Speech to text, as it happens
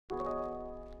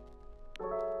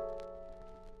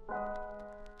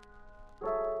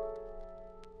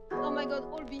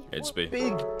It's B.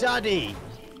 Big Daddy!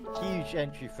 Huge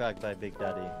entry frag by Big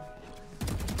Daddy.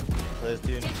 Players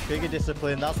doing trigger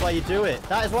discipline. That's why you do it.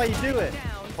 That is why you do it.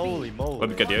 Holy moly. Let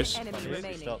me get yours.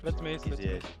 Stop. Let me. Easy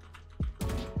ace.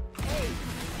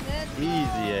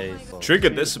 Easy ace. Trigger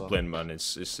discipline, man.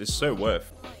 It's so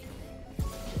worth.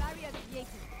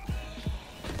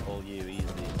 All you easy.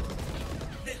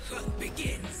 The hunt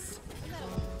begins.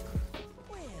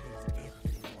 Where is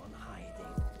everyone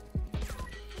hiding?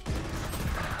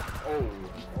 Oh,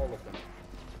 all of them.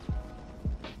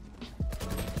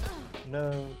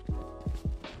 No.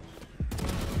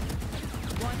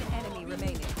 One enemy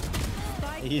remaining.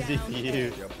 Spike Easy down for A.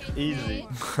 you. Easy.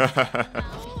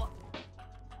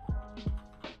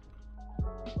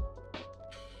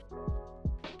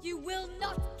 You will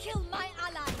not kill my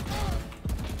ally.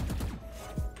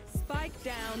 Spike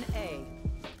down A.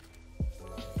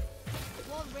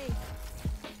 Wall raised.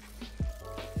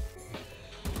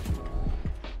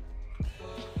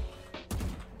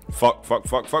 Fuck.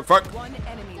 One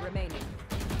enemy remaining.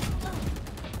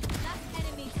 Last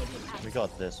enemy taken out. We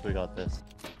got this. We got this.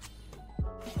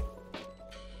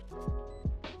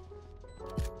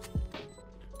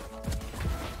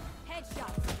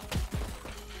 Headshot.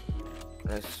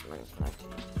 Nice.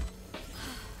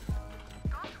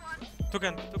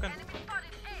 Token.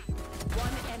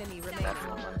 One enemy remaining.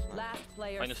 Last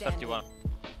player Minus standing. 51.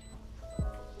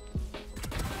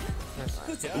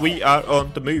 We are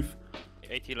on the move.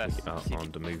 80 left. We are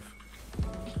on the move.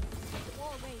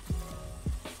 Wall raised.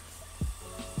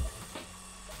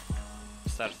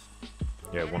 Stairs.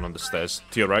 Yeah, one on the stairs.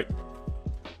 To your right.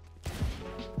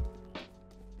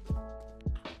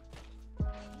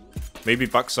 Maybe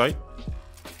backside.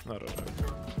 I don't know.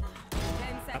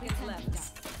 10 seconds left.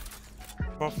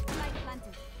 Light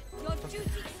planted. Your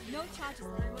duty. No charges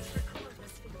left.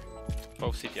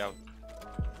 Both city out.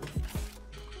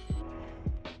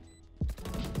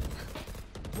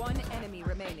 One enemy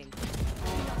remaining.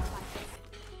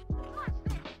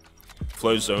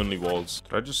 Flow's only walls.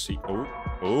 Did I just see?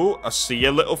 Oh, I see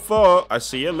a little foot.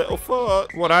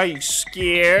 What are you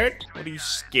scared? What are you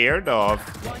scared of?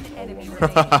 One enemy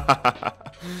remaining.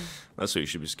 That's what you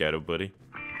should be scared of, buddy.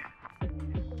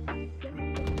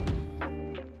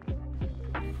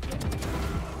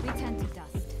 Return to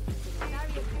dust.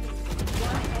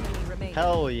 One enemy remaining.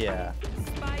 Hell yeah.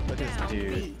 Spike Look at down this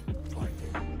dude. B.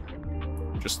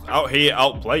 Just out here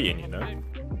outplaying, you know?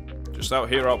 Just out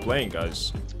here outplaying,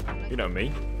 guys. You know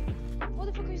me. What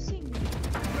the fuck are you seeing?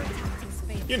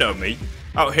 You know me.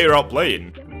 Out here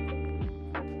outplaying.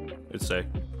 It's a.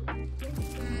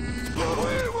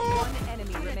 One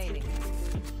enemy remaining.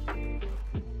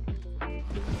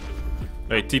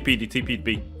 Hey, TP'd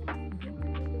B.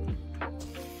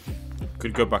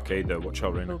 Could go back A though. Watch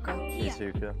out, Reyna.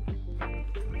 Isuka.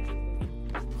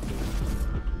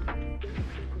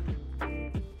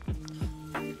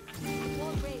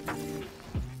 Wall raised.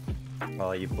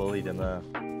 Oh, you bullied him there.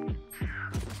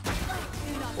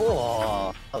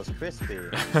 Oh, that was crispy.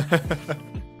 Get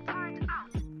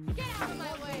out of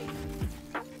my way.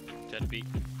 Jet B.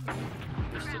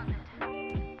 Boosted.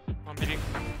 I'm hitting.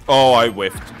 Oh, I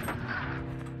whiffed.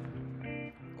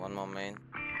 One more main.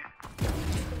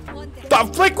 One dead.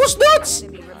 That flick was nuts!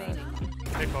 Enemy remaining.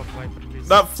 Take off Viper, please.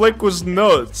 That flick was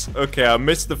nuts. Okay, I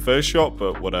missed the first shot,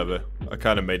 but whatever. I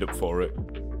kind of made up for it.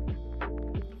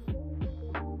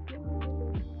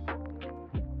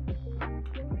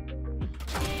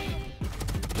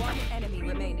 One enemy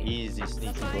remaining. Easy,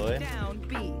 sneaky Spike boy. down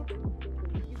B.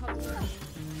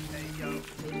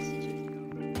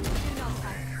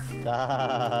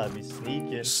 Damn, he's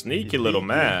sneaking. Sneaky little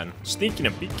man. Sneaking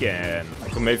and peeking.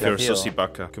 Come here if you're a sussy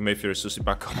baka. Come here if you're a sussy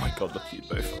baka. Oh my god, look at you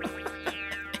both.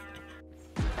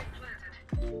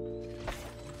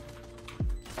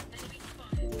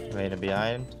 Reyna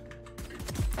behind.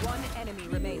 One enemy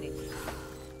remaining.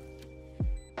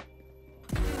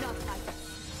 Do not fight.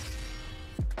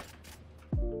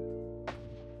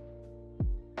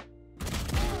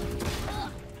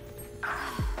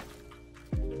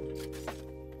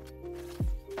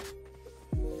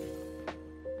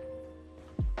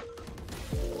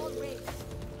 Wall raised.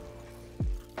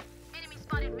 Enemy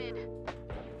spotted mid.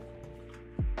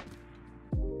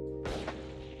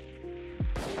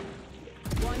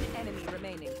 One enemy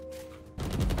remaining.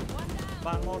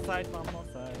 One more side. One more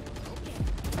side.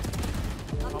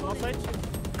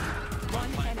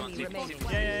 One enemy remaining.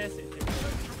 Yeah.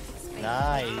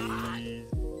 Nice.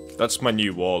 That's my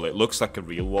new wall. It looks like a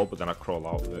real wall, but then I crawl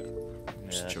out of it.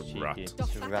 I'm such a cheeky. rat.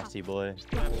 Ratty boy.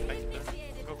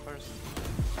 Go first.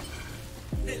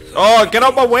 Oh, get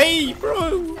out my way,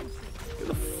 bro! Get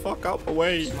the fuck out my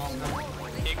way.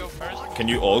 Can you go first? Can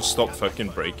you all stop fucking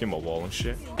breaking my wall and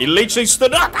shit? He literally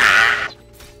stood up! Ah!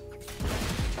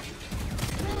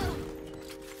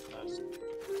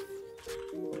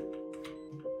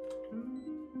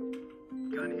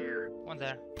 One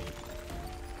there.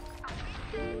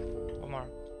 One more.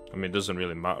 I mean, it doesn't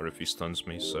really matter if he stuns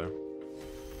me, so...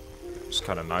 It's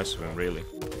kind of nice of him, really.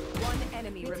 One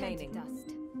enemy remaining.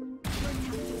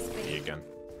 Me again.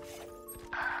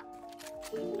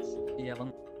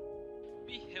 Heaven.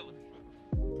 Be heaven.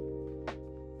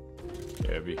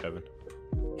 Yeah, be heaven.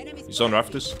 Enemy He's on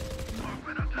rafters.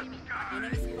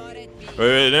 Enemy spotted. B.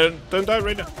 Wait, don't die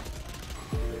right now.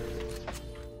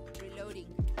 Reloading.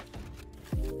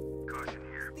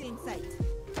 Still in sight.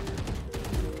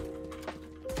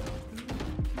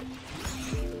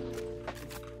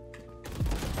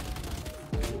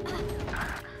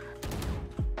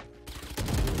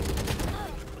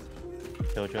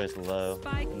 Killjoy's low.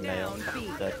 Spike Nail. down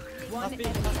B. Dead. One enemy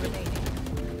remaining.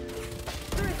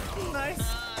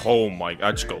 Oh my,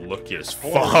 I just got lucky as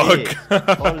Holy,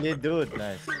 fuck. holy dude,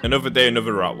 nice. Another day,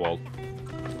 another rat wall.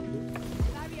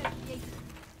 Barrier created.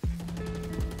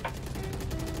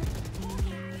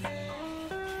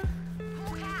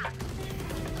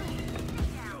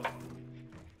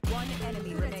 One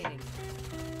enemy remaining.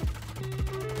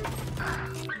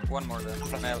 One more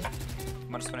there. Nail.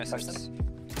 Minus 26.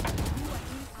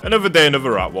 Another day,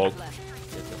 another rat wall. Left.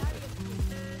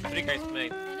 3 guys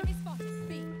made. Enemy spotted.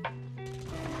 B.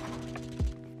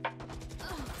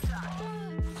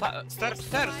 Stairs.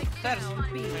 Spike down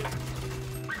B.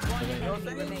 One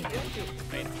enemy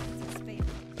remaining.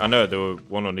 I know, there were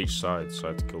one on each side, so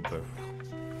I had to kill both.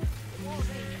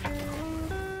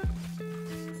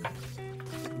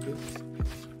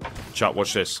 Chat,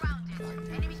 watch this.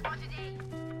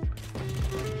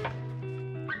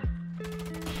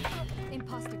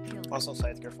 Imposter kill. Also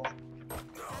side, careful.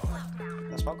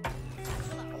 Let's smoke.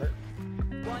 Under.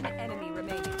 One enemy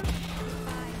remaining.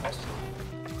 Nice.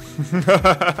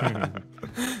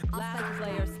 Last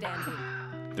player standing.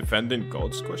 Defending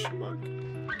gods, question mark?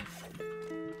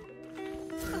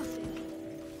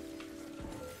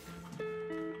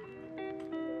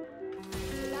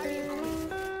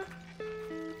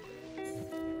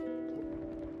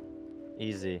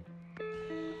 Easy.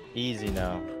 Easy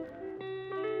now.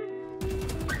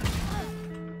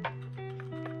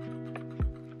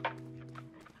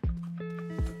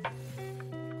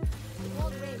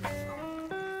 Wall raised.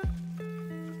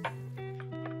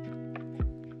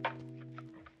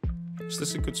 Is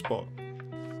this a good spot?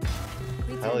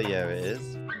 Hell yeah, it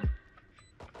is.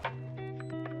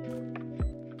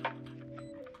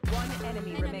 One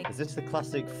enemy remaining. Is this the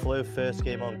classic Flow first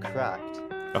game on cracked?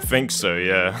 I think so,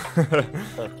 yeah.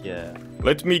 Fuck yeah.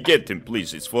 Let me get him,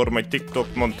 please. It's for my TikTok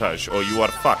montage. Oh, you are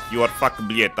fucked. You are fucked,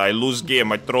 bled. I lose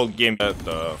game. I troll game. What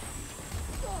the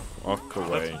fuck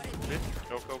away.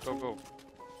 Go, go, go, go.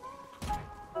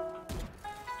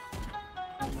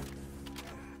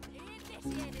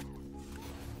 Initiated.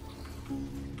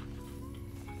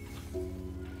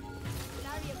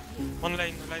 Barrier created. One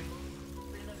lane.